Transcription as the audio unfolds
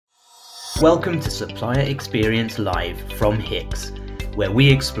Welcome to Supplier Experience Live from HIX, where we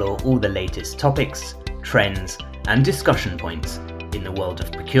explore all the latest topics, trends, and discussion points in the world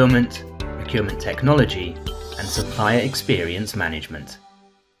of procurement, procurement technology, and supplier experience management.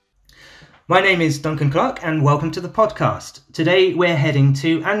 My name is Duncan Clark and welcome to the podcast. Today we're heading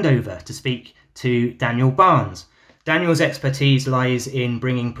to Andover to speak to Daniel Barnes. Daniel's expertise lies in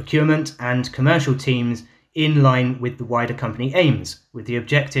bringing procurement and commercial teams in line with the wider company aims, with the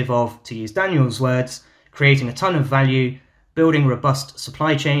objective of, to use Daniel's words, creating a ton of value, building robust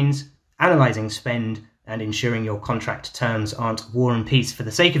supply chains, analysing spend, and ensuring your contract terms aren't war and peace for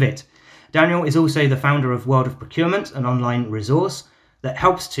the sake of it. Daniel is also the founder of World of Procurement, an online resource that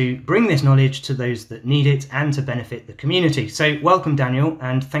helps to bring this knowledge to those that need it and to benefit the community. So welcome, Daniel,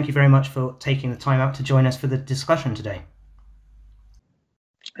 and thank you very much for taking the time out to join us for the discussion today.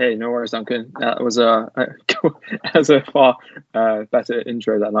 Hey, no worries, Duncan. That was a far better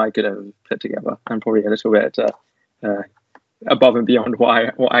intro than I could have put together, and probably a little bit above and beyond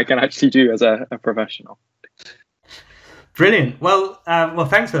what I can actually do as a professional. Brilliant. Well,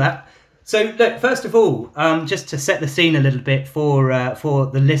 thanks for that. So, look, first of all, just to set the scene a little bit for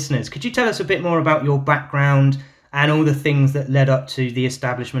the listeners, could you tell us a bit more about your background and all the things that led up to the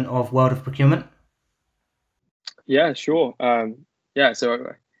establishment of World of Procurement? Yeah, sure.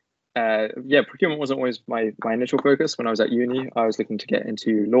 Procurement wasn't always my initial focus. When I was at uni, I was looking to get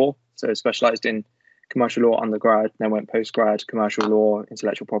into law, so specialised in commercial law undergrad, then went postgrad, commercial law,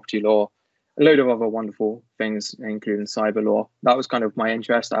 intellectual property law, a load of other wonderful things, including cyber law. That was kind of my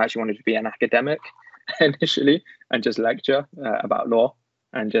interest. I actually wanted to be an academic initially and just lecture about law,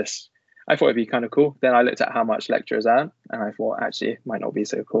 and I thought it'd be kind of cool. Then I looked at how much lecturers earn, and I thought actually it might not be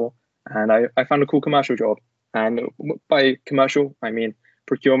so cool. And I found a cool commercial job. And by commercial, I mean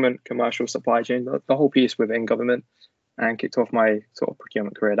procurement, commercial, supply chain, the whole piece within government, and kicked off my sort of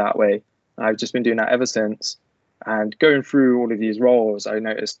procurement career that way. I've just been doing that ever since. And going through all of these roles, I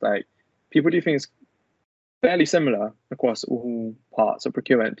noticed like people do things fairly similar across all parts of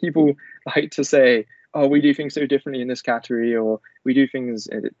procurement. People like to say, oh, we do things so differently in this category, or we do things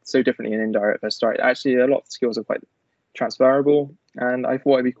so differently in indirect versus direct. Actually, a lot of the skills are quite transferable. And I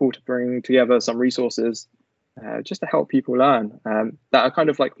thought it'd be cool to bring together some resources just to help people learn that are kind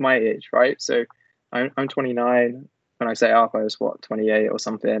of like my age, right? So I'm 29. When I say up, I was 28 or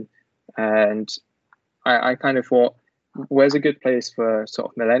something. And I kind of thought, where's a good place for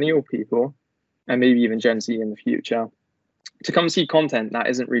sort of millennial people and maybe even Gen Z in the future to come see content that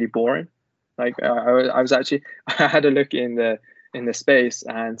isn't really boring? Like I had a look in the space,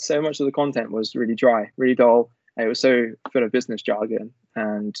 and so much of the content was really dry, really dull. It was so full of business jargon,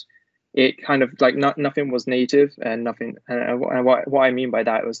 and it kind of like nothing was native, and nothing. And what I mean by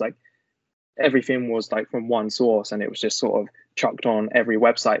that was like everything was like from one source, and it was just sort of chucked on every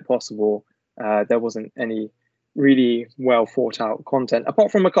website possible. There wasn't any really well thought out content,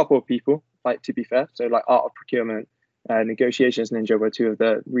 apart from a couple of people, like, to be fair. So like Art of Procurement, Negotiations Ninja were two of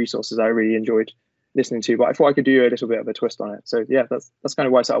the resources I really enjoyed listening to, but I thought I could do a little bit of a twist on it. So yeah, that's kind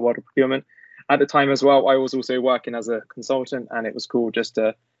of why I started World of Procurement. At the time as well, I was also working as a consultant, and it was cool just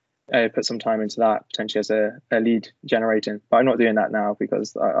to put some time into that, potentially as a lead generating. But I'm not doing that now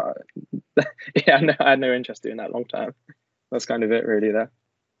because I had no interest doing that long term. That's kind of it really there.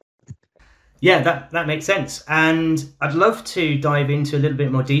 Yeah, that makes sense. And I'd love to dive into a little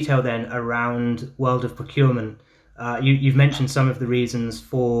bit more detail then around World of Procurement. You've mentioned some of the reasons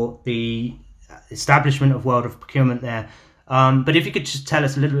for the establishment of World of Procurement there. But if you could just tell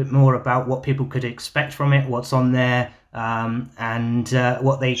us a little bit more about what people could expect from it, what's on there, and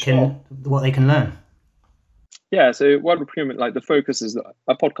what they can learn. Yeah, so World of Procurement, like the focus is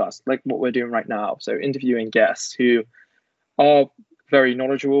a podcast, like what we're doing right now. So interviewing guests who are very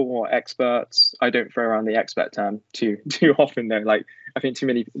knowledgeable or experts. I don't throw around the expert term too often though. Like I think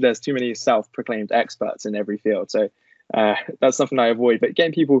there's too many self-proclaimed experts in every field. So that's something I avoid. But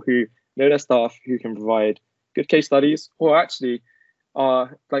getting people who know their stuff, who can provide good case studies, or actually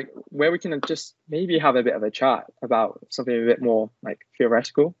are like where we can just maybe have a bit of a chat about something a bit more like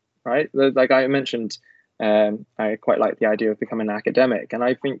theoretical, right? Like I mentioned, I quite like the idea of becoming an academic, and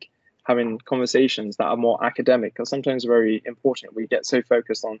I think having conversations that are more academic are sometimes very important. We get so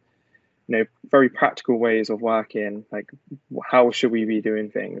focused on, very practical ways of working, like how should we be doing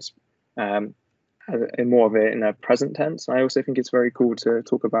things, and more of it in a present tense. I also think it's very cool to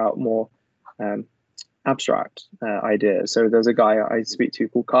talk about more abstract ideas. So there's a guy I speak to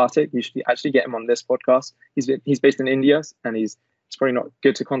called Kartik. You should actually get him on this podcast. He's based in India, and it's probably not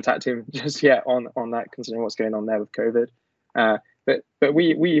good to contact him just yet on that, considering what's going on there with COVID. But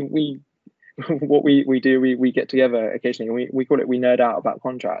we what we do, we get together occasionally, and we call it, we nerd out about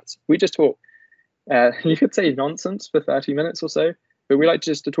contracts. We just talk, you could say nonsense for 30 minutes or so, but we like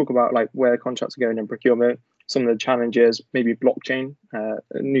just to talk about like where contracts are going in procurement, some of the challenges, maybe blockchain,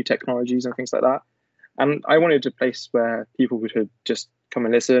 new technologies and things like that. And I wanted a place where people could just come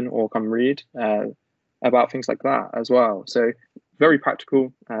and listen or come read about things like that as well. So very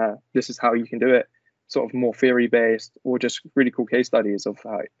practical. This is how you can do it. Sort of more theory based, or just really cool case studies of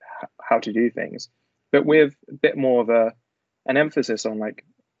how to do things, but with a bit more of an emphasis on, like,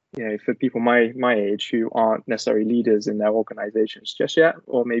 for people my age who aren't necessarily leaders in their organizations just yet,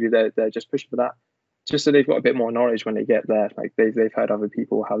 or maybe they're just pushing for that, just so they've got a bit more knowledge when they get there. Like they've heard other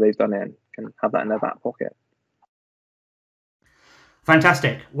people how they've done it and can have that in their back pocket.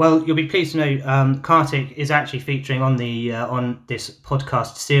 Fantastic. Well, you'll be pleased to know Kartik is actually featuring on the on this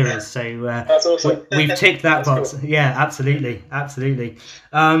podcast series. So that's awesome. We've ticked that box. Cool. Yeah, absolutely.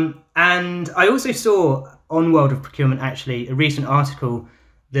 And I also saw on World of Procurement actually a recent article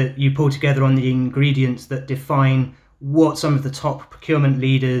that you pulled together on the ingredients that define what some of the top procurement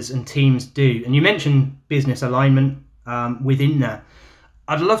leaders and teams do. And you mentioned business alignment within that.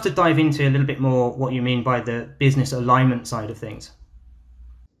 I'd love to dive into a little bit more what you mean by the business alignment side of things.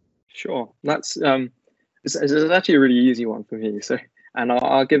 Sure, that's it's actually a really easy one for me. So, and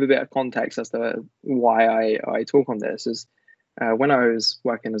I'll give a bit of context as to why I talk on this. Is when I was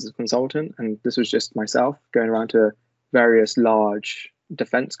working as a consultant, and this was just myself going around to various large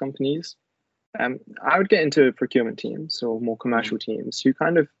defense companies, I would get into procurement teams or more commercial teams who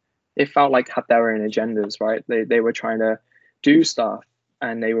kind of, it felt like, had their own agendas, right? They were trying to do stuff,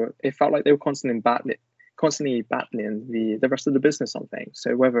 and it felt like they were constantly battling the rest of the business on things.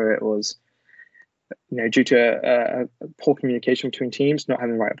 So whether it was, due to poor communication between teams, not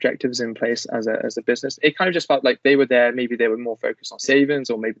having the right objectives in place as a business, it kind of just felt like they were there. Maybe they were more focused on savings,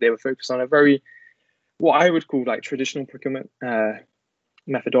 or maybe they were focused on a very, what I would call like traditional procurement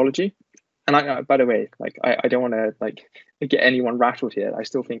methodology. And I, by the way, like I don't want to like get anyone rattled here. I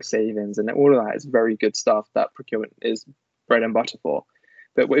still think savings and all of that is very good stuff that procurement is bread and butter for.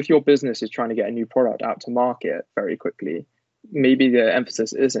 But if your business is trying to get a new product out to market very quickly, maybe the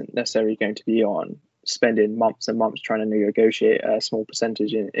emphasis isn't necessarily going to be on spending months and months trying to negotiate a small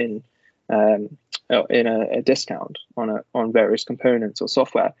percentage in a discount on various components or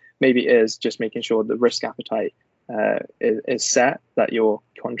software. Maybe it is just making sure the risk appetite is set, that your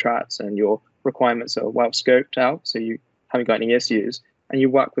contracts and your requirements are well scoped out, so you haven't got any issues, and you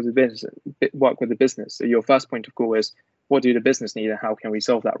work with the business. So your first point of call is, what do the business need and how can we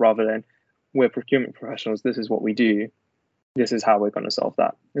solve that, rather than, we're procurement professionals, this is what we do, this is how we're going to solve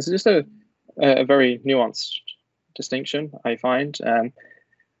that. This is just a very nuanced distinction, I find.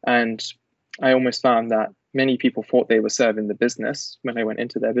 And I almost found that many people thought they were serving the business when they went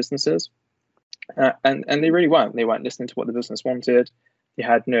into their businesses. And they really weren't. They weren't listening to what the business wanted. They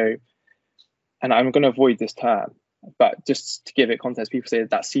had no, and I'm going to avoid this term, but just to give it context, people say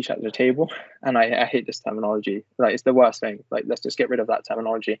that seat at the table, and I hate this terminology. Like, it's the worst thing. Like, let's just get rid of that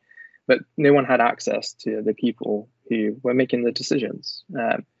terminology. But no one had access to the people who were making the decisions,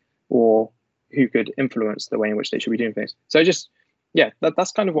 or who could influence the way in which they should be doing things. So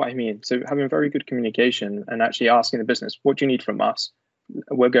that's kind of what I mean. So having very good communication and actually asking the business, what do you need from us?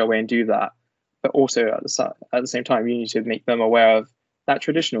 We'll go away and do that. But also at the same time, you need to make them aware of that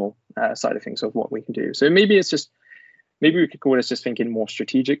traditional side of things, of what we can do. So maybe we could call this just thinking more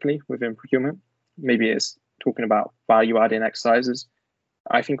strategically within procurement. Maybe it's talking about value adding exercises.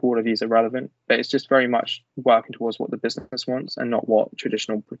 I think all of these are relevant, but it's just very much working towards what the business wants and not what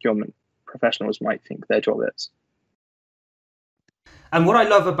traditional procurement professionals might think their job is. And what I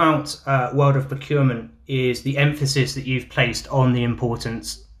love about World of Procurement is the emphasis that you've placed on the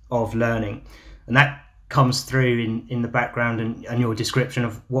importance of learning. And that comes through in the background and your description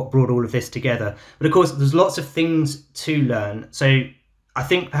of what brought all of this together. But of course, there's lots of things to learn. So I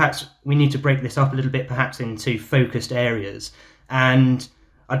think perhaps we need to break this up a little bit, perhaps into focused areas. And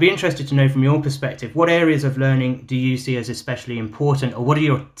I'd be interested to know from your perspective, what areas of learning do you see as especially important, or what are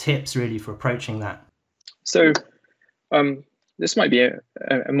your tips really for approaching that? So this might be a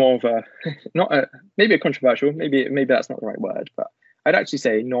more of a, maybe a controversial, maybe that's not the right word, but I'd actually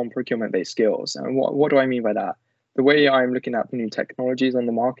say non-procurement based skills. And what do I mean by that? The way I'm looking at the new technologies on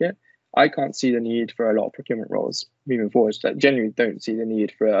the market, I can't see the need for a lot of procurement roles moving forward. I genuinely don't see the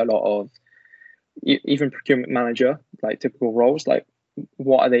need for a lot of even procurement manager, like typical roles. Like,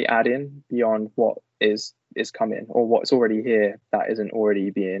 what are they adding beyond what is coming, or what's already here that isn't already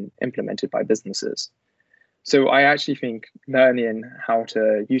being implemented by businesses? So I actually think learning how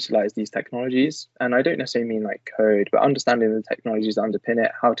to utilize these technologies, and I don't necessarily mean like code, but understanding the technologies that underpin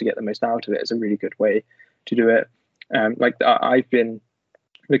it, how to get the most out of it is a really good way to do it. I've been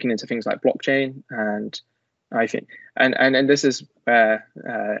looking into things like blockchain, and I think, and this is where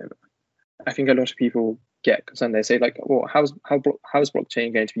I think a lot of people get concerned. They say like, well, how's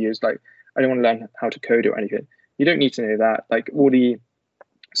blockchain going to be used? Like, I don't want to learn how to code or anything. You don't need to know that. Like all the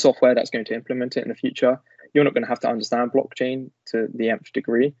software that's going to implement it in the future, you're not going to have to understand blockchain to the nth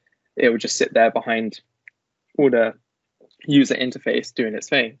degree. It will just sit there behind all the user interface doing its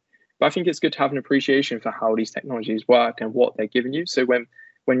thing. But I think it's good to have an appreciation for how these technologies work and what they're giving you. So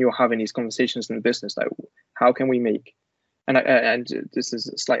when you're having these conversations in the business, like how can we make, and this is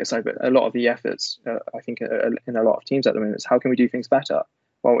a slight aside, but a lot of the efforts, I think in a lot of teams at the moment, is how can we do things better?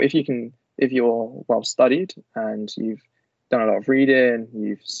 Well, if you're well studied and you've done a lot of reading,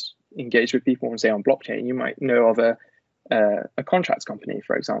 you've engaged with people and say on blockchain, you might know of a contracts company,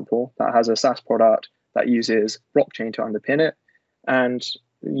 for example, that has a SaaS product that uses blockchain to underpin it. And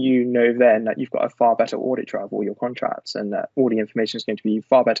you know then that you've got a far better audit trail of all your contracts, and that all the information is going to be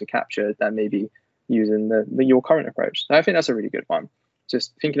far better captured than maybe using your current approach. So I think that's a really good one.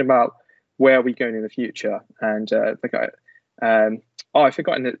 Just thinking about where are we going in the future. And I've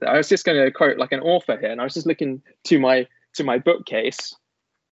forgotten that. I was just going to quote like an author here, and I was just looking to my bookcase,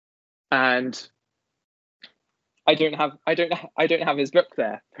 and I don't have his book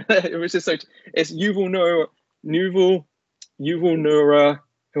there. It was just so it's Yuval Noah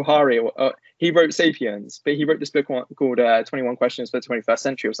Harari. He wrote *Sapiens*, but he wrote this book called *21 Questions for the 21st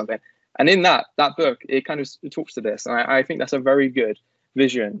Century* or something. And in that book, it kind of talks to this. And I think that's a very good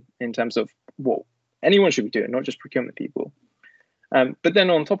vision in terms of what anyone should be doing, not just procurement people. But then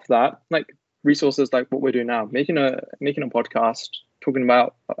on top of that, like resources like what we're doing now, making a podcast, talking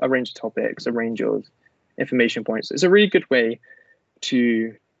about a range of topics, a range of information points, is a really good way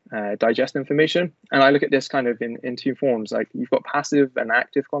to digest information. And I look at this kind of in two forms. Like you've got passive and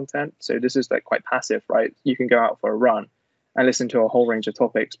active content. So this is like quite passive, right? You can go out for a run and listen to a whole range of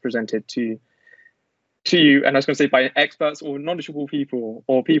topics presented to you, and I was going to say by experts or knowledgeable people,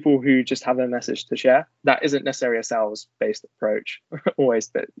 or people who just have a message to share. That isn't necessarily a sales-based approach always,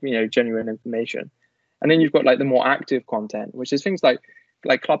 but genuine information. And then you've got like the more active content, which is things like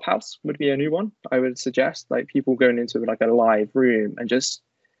Clubhouse would be a new one. I would suggest, like people going into like a live room and just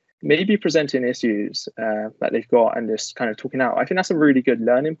maybe presenting issues that they've got and just kind of talking out. I think that's a really good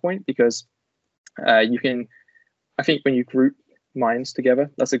learning point, because I think when you group minds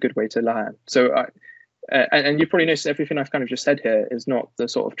together, that's a good way to learn. So and you probably noticed everything I've kind of just said here is not the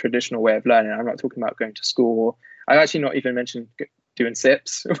sort of traditional way of learning. I'm not talking about going to school. I've actually not even mentioned doing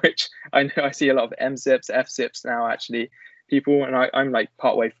SIPs, which I know I see a lot of MSIPs, FSIPs now, actually, people, and I'm like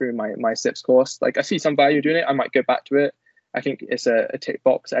partway through my SIPs course. Like I see some value doing it. I might go back to it. I think it's a tick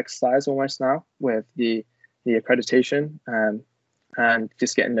box exercise almost now with the accreditation and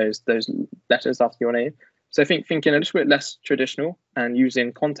just getting those letters after your name. So I think thinking a little bit less traditional and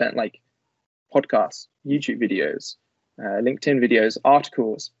using content like podcasts, YouTube videos, LinkedIn videos,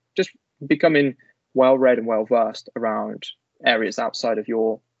 articles, just becoming well read and well versed around areas outside of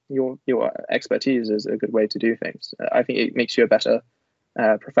your expertise is a good way to do things. I think it makes you a better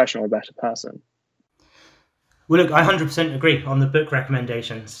professional, a better person. Well, look, I 100% agree on the book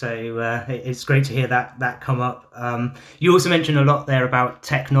recommendation. So it's great to hear that come up. You also mentioned a lot there about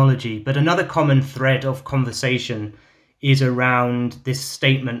technology, but another common thread of conversation is around this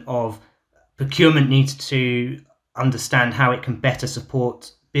statement of procurement needs to understand how it can better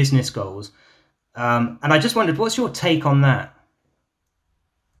support business goals. And I just wondered, what's your take on that?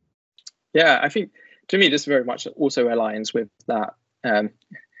 Yeah, I think to me, this very much also aligns with that.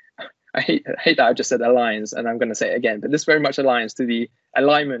 I hate that I just said aligns, and I'm going to say it again, but this very much aligns to the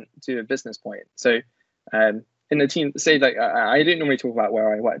alignment to a business point. So in the team, say like, I don't normally talk about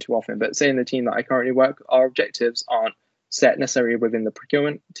where I work too often, but say in the team that I currently work, our objectives aren't set necessarily within the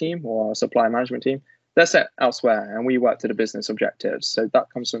procurement team or our supply management team. They're set elsewhere, and we work to the business objectives. So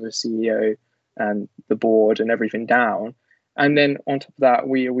that comes from the CEO and the board and everything down. And then on top of that,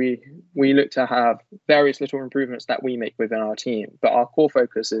 we look to have various little improvements that we make within our team, but our core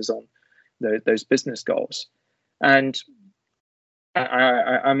focus is on those business goals. And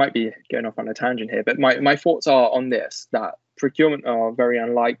I might be going off on a tangent here, but my thoughts are on this, that procurement are very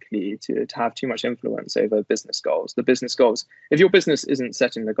unlikely to have too much influence over business goals. The business goals, if your business isn't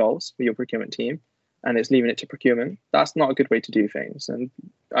setting the goals for your procurement team and it's leaving it to procurement, that's not a good way to do things. And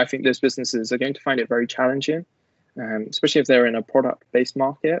I think those businesses are going to find it very challenging, especially if they're in a product-based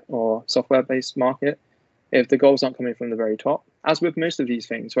market or software-based market. If the goals aren't coming from the very top, as with most of these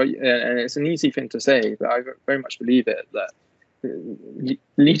things, right? And it's an easy thing to say, but I very much believe it, that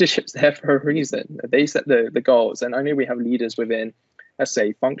leadership's there for a reason. They set the goals, and I know we have leaders within, let's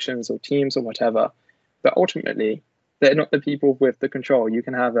say, functions or teams or whatever, but ultimately they're not the people with the control. You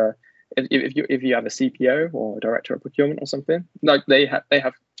can have if you have a CPO or a director of procurement or something, like they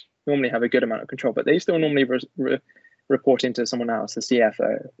normally have a good amount of control, but they still normally report into someone else, the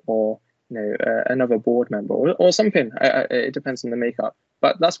CFO, or another board member or something. It depends on the makeup,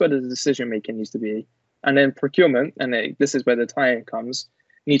 but that's where the decision making needs to be. And then procurement, and this is where the tie-in comes,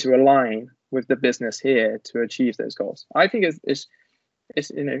 need to align with the business here to achieve those goals. I think it's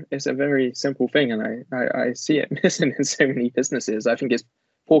a very simple thing, and I see it missing in so many businesses. I think it's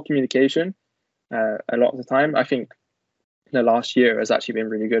poor communication a lot of the time. I think the last year has actually been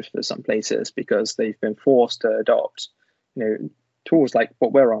really good for some places because they've been forced to adopt, tools like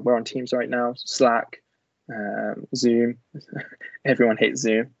what we're on. We're on Teams right now, Slack, Zoom. Everyone hates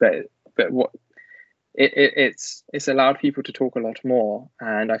Zoom, but what it's allowed people to talk a lot more.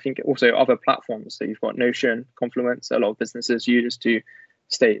 And I think also other platforms. So you've got Notion, Confluence. A lot of businesses use to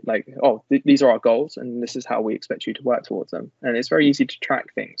state like, oh, these are our goals, and this is how we expect you to work towards them. And it's very easy to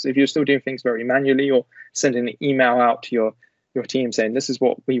track things. If you're still doing things very manually or sending an email out to your team saying this is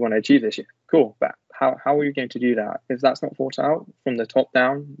what we want to achieve this year, cool, but how are you going to do that if that's not thought out from the top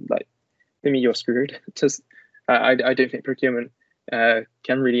down? Like, I mean, you're screwed. I don't think procurement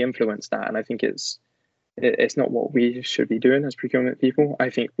can really influence that, and I think it's not what we should be doing as procurement people. I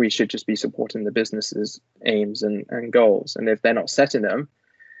think we should just be supporting the business's aims and goals, and if they're not setting them,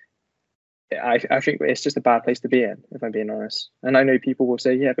 I think it's just a bad place to be in, if I'm being honest. And I know people will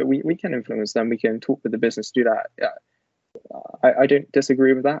say, yeah, but we can influence them. We can talk with the business to do that. Yeah. I don't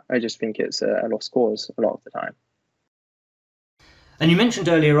disagree with that. I just think it's a lost cause a lot of the time. And you mentioned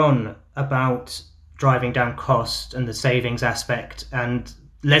earlier on about driving down cost and the savings aspect, and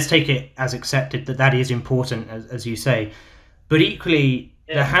let's take it as accepted that that is important, as you say. But equally,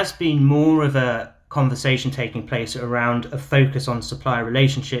 there has been more of a conversation taking place around a focus on supplier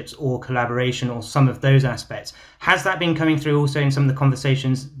relationships or collaboration or some of those aspects. Has that been coming through also in some of the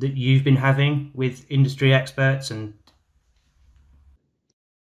conversations that you've been having with industry experts? And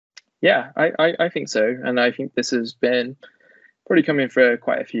yeah, I think so. And I think this has been probably coming for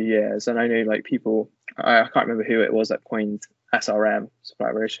quite a few years. And I know like people, I can't remember who it was that coined SRM,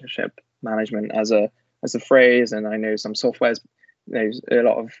 supplier relationship management, as a phrase. And I know some softwares, there's a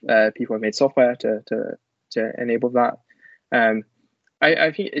lot of people have made software to enable that.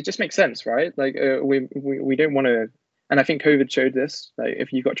 I think it just makes sense, right? Like we don't want to, and I think COVID showed this. Like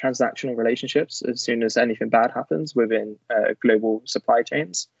if you've got transactional relationships, as soon as anything bad happens within global supply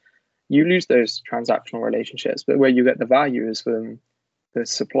chains, you lose those transactional relationships. But where you get the value is from the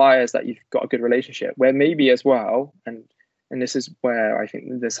suppliers that you've got a good relationship, where maybe as well, and this is where I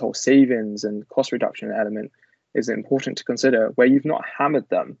think this whole savings and cost reduction element is important to consider, where you've not hammered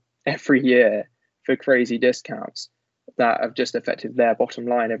them every year for crazy discounts that have just affected their bottom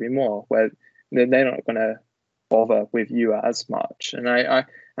line every more, where they're not going to bother with you as much. And I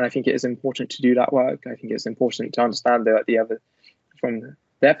think it is important to do that work. I think it's important to understand that the other, from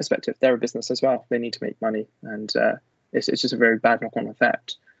their perspective, they're a business as well. They need to make money, and it's just a very bad knock-on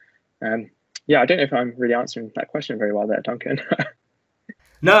effect. Yeah, I don't know if I'm really answering that question very well there, Duncan.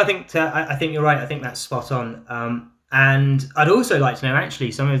 No, I think you're right. I think that's spot on. And I'd also like to know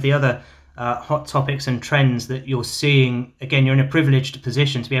actually some of the other hot topics and trends that you're seeing. Again, you're in a privileged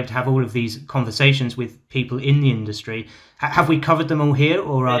position to be able to have all of these conversations with people in the industry. Have we covered them all here,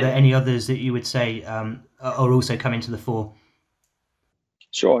 or are there any others that you would say are also coming to the fore?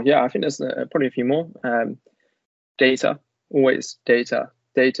 Sure. Yeah, I think there's probably a few more. Data, always data.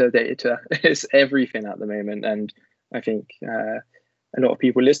 It's everything at the moment, and I think a lot of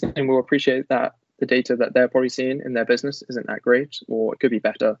people listening will appreciate that the data that they're probably seeing in their business isn't that great, or it could be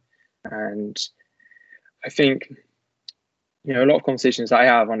better. And I think a lot of conversations I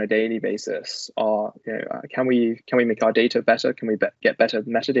have on a daily basis are, can we make our data better? Can we get better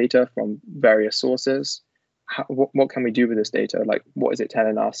metadata from various sources? What can we do with this data? Like, what is it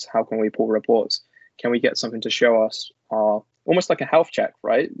telling us? How can we pull reports? Can we get something to show us almost like a health check,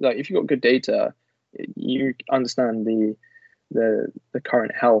 right? Like if you've got good data, you understand the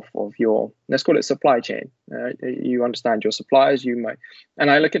current health of your, let's call it supply chain. You understand your suppliers. You might,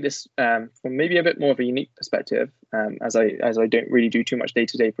 and I look at this from maybe a bit more of a unique perspective, as I don't really do too much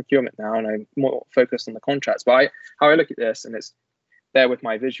day-to-day procurement now, and I'm more focused on the contracts. But how I look at this, and it's there with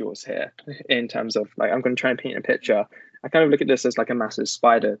my visuals here in terms of like, I'm going to try and paint a picture. I kind of look at this as like a massive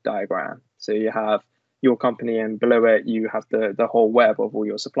spider diagram. So you have your company, and below it you have the whole web of all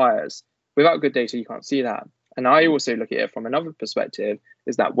your suppliers. Without good data, you can't see that. And I also look at it from another perspective,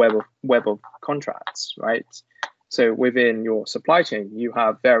 is that web of contracts, right? So within your supply chain, you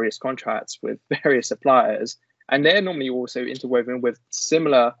have various contracts with various suppliers, and they're normally also interwoven with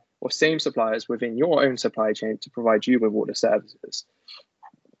similar or same suppliers within your own supply chain to provide you with all the services.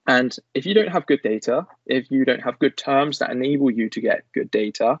 And if you don't have good data, if you don't have good terms that enable you to get good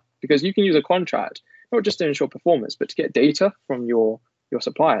data, because you can use a contract, not just to ensure performance, but to get data from your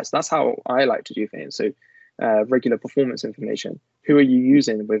suppliers. That's how I like to do things. So regular performance information. Who are you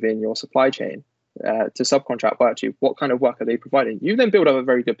using within your supply chain to subcontract work to? What kind of work are they providing? You then build up a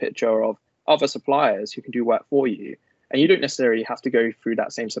very good picture of other suppliers who can do work for you. And you don't necessarily have to go through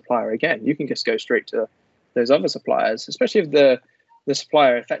that same supplier again. You can just go straight to those other suppliers, especially if the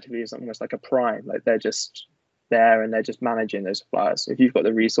supplier effectively is almost like a prime, like they're just there and they're just managing those suppliers. If you've got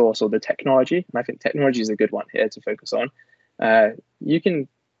the resource or the technology, and I think technology is a good one here to focus on, you can,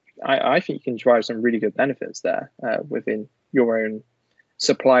 I think you can drive some really good benefits there within your own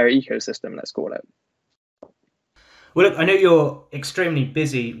supplier ecosystem, let's call it. Well, look, I know you're extremely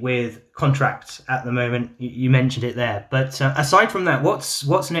busy with contracts at the moment. You mentioned it there, but aside from that,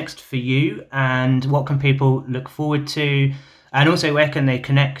 what's next for you, and what can people look forward to? And also, where can they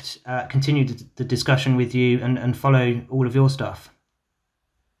connect, continue the discussion with you, and follow all of your stuff?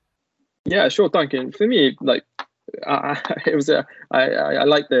 Yeah, sure, Duncan. For me, like, it was I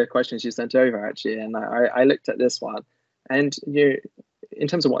like the questions you sent over actually, and I looked at this one, and in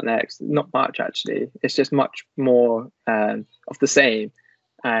terms of what next, not much actually. It's just much more of the same.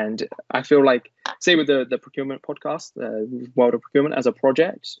 And I feel like, say with the procurement podcast, World of Procurement as a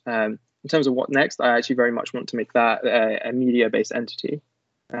project, in terms of what next, I actually very much want to make that a media-based entity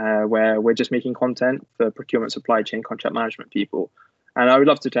where we're just making content for procurement, supply chain, contract management people. And I would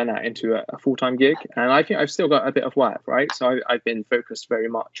love to turn that into a full-time gig. And I think I've still got a bit of work, right? So I've been focused very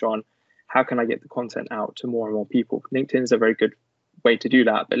much on how can I get the content out to more and more people. LinkedIn is a very good way to do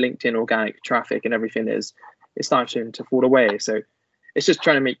that, but LinkedIn organic traffic and everything is starting to fall away. So it's just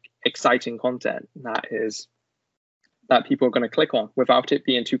trying to make exciting content that people are going to click on without it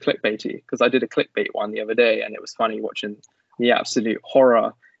being too clickbaity. Because I did a clickbait one the other day, and it was funny watching the absolute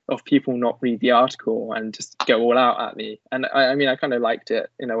horror of people not read the article and just go all out at me. And I mean, I kind of liked it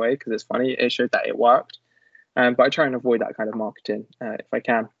in a way because it's funny. It showed that it worked. But I try and avoid that kind of marketing if I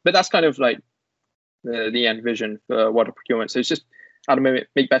can. But that's kind of like the end vision for World of Procurement. So it's just at the moment,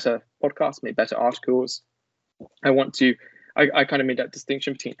 make better podcasts, make better articles. I kind of made that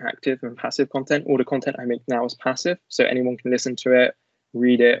distinction between active and passive content. All the content I make now is passive, so anyone can listen to it,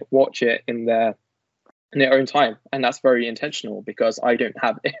 read it, watch it in their own time, and that's very intentional because I don't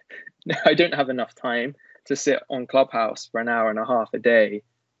have enough time to sit on Clubhouse for an hour and a half a day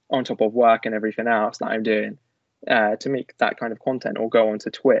on top of work and everything else that I'm doing to make that kind of content, or go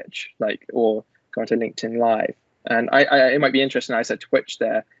onto Twitch, or go onto LinkedIn Live. And it might be interesting. I said Twitch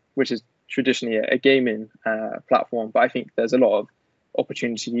there, which is traditionally a gaming platform, but I think there's a lot of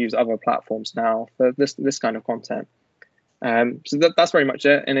opportunity to use other platforms now for this kind of content. So that's very much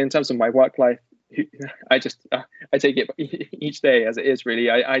it. And in terms of my work life, I take it each day as it is.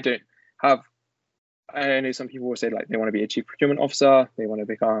 Really, I know some people will say like they want to be a chief procurement officer, they want to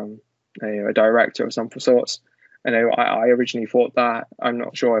become a director of some sorts. I know I originally thought that. I'm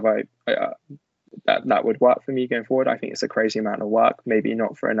not sure if that would work for me going forward. I think it's a crazy amount of work, maybe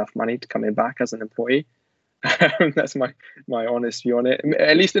not for enough money to come in back as an employee. That's my honest view on it,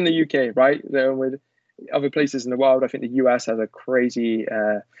 at least in the UK, right? With other places in the world, I think the US has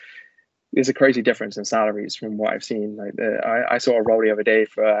there's a crazy difference in salaries from what I've seen. Like I saw a role the other day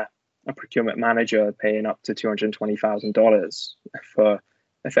for a procurement manager paying up to $220,000 for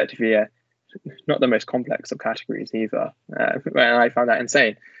effectively not the most complex of categories either. And I found that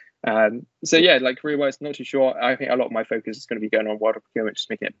insane. So yeah, like career-wise, not too sure. I think a lot of my focus is going to be going on World of Procurement, just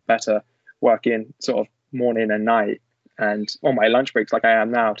making it better, working sort of morning and night, and on my lunch breaks like I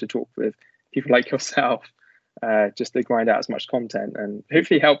am now to talk with people like yourself, just to grind out as much content and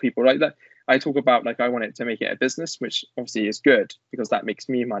hopefully help people. Like that, I talk about like I want it to make it a business, which obviously is good because that makes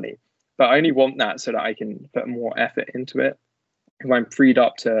me money. But I only want that so that I can put more effort into it. If I'm freed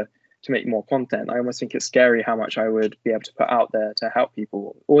up to make more content, I almost think it's scary how much I would be able to put out there to help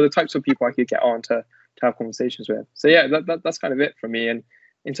people, or the types of people I could get on to have conversations with. So yeah, that's kind of it for me. And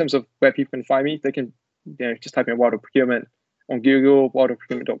in terms of where people can find me, they can just type in World of Procurement on Google,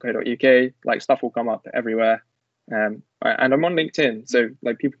 worldofprocurement.co.uk. Like stuff will come up everywhere. And I'm on LinkedIn, so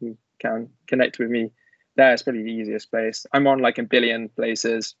like people can connect with me there. It's probably the easiest place. I'm on like a billion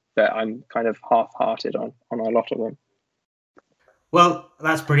places, but I'm kind of half-hearted on a lot of them. Well,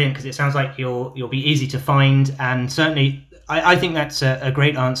 that's brilliant because it sounds like you'll be easy to find, and certainly I think that's a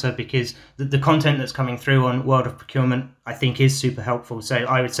great answer, because the content that's coming through on World of Procurement, I think, is super helpful. So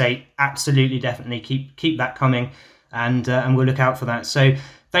I would say absolutely, definitely keep that coming, and we'll look out for that. So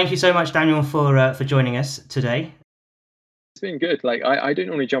thank you so much, Daniel, for joining us today. It's been good. Like, I don't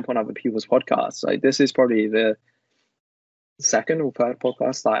normally jump on other people's podcasts. Like, this is probably the second or third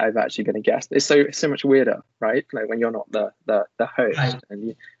podcast that I've actually been a guest. It's so much weirder, right? Like when you're not the host, right,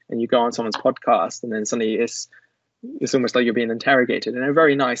 and you go on someone's podcast, and then suddenly it's almost like you're being interrogated in a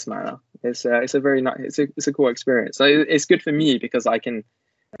very nice manner. It's a very nice, it's a cool experience. So it's good for me because I can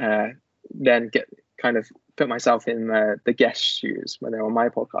then get kind of put myself in the guest shoes when they're on my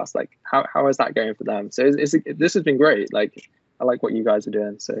podcast. Like how is that going for them? So this has been great. Like, I like what you guys are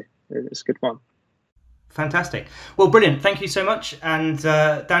doing, so it's good fun. Fantastic. Well, brilliant. Thank you so much. And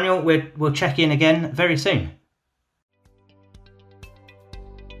Daniel, we'll check in again very soon.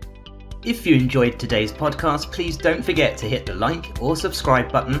 If you enjoyed today's podcast, please don't forget to hit the like or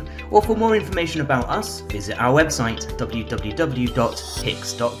subscribe button, or for more information about us, visit our website www.hicks.com.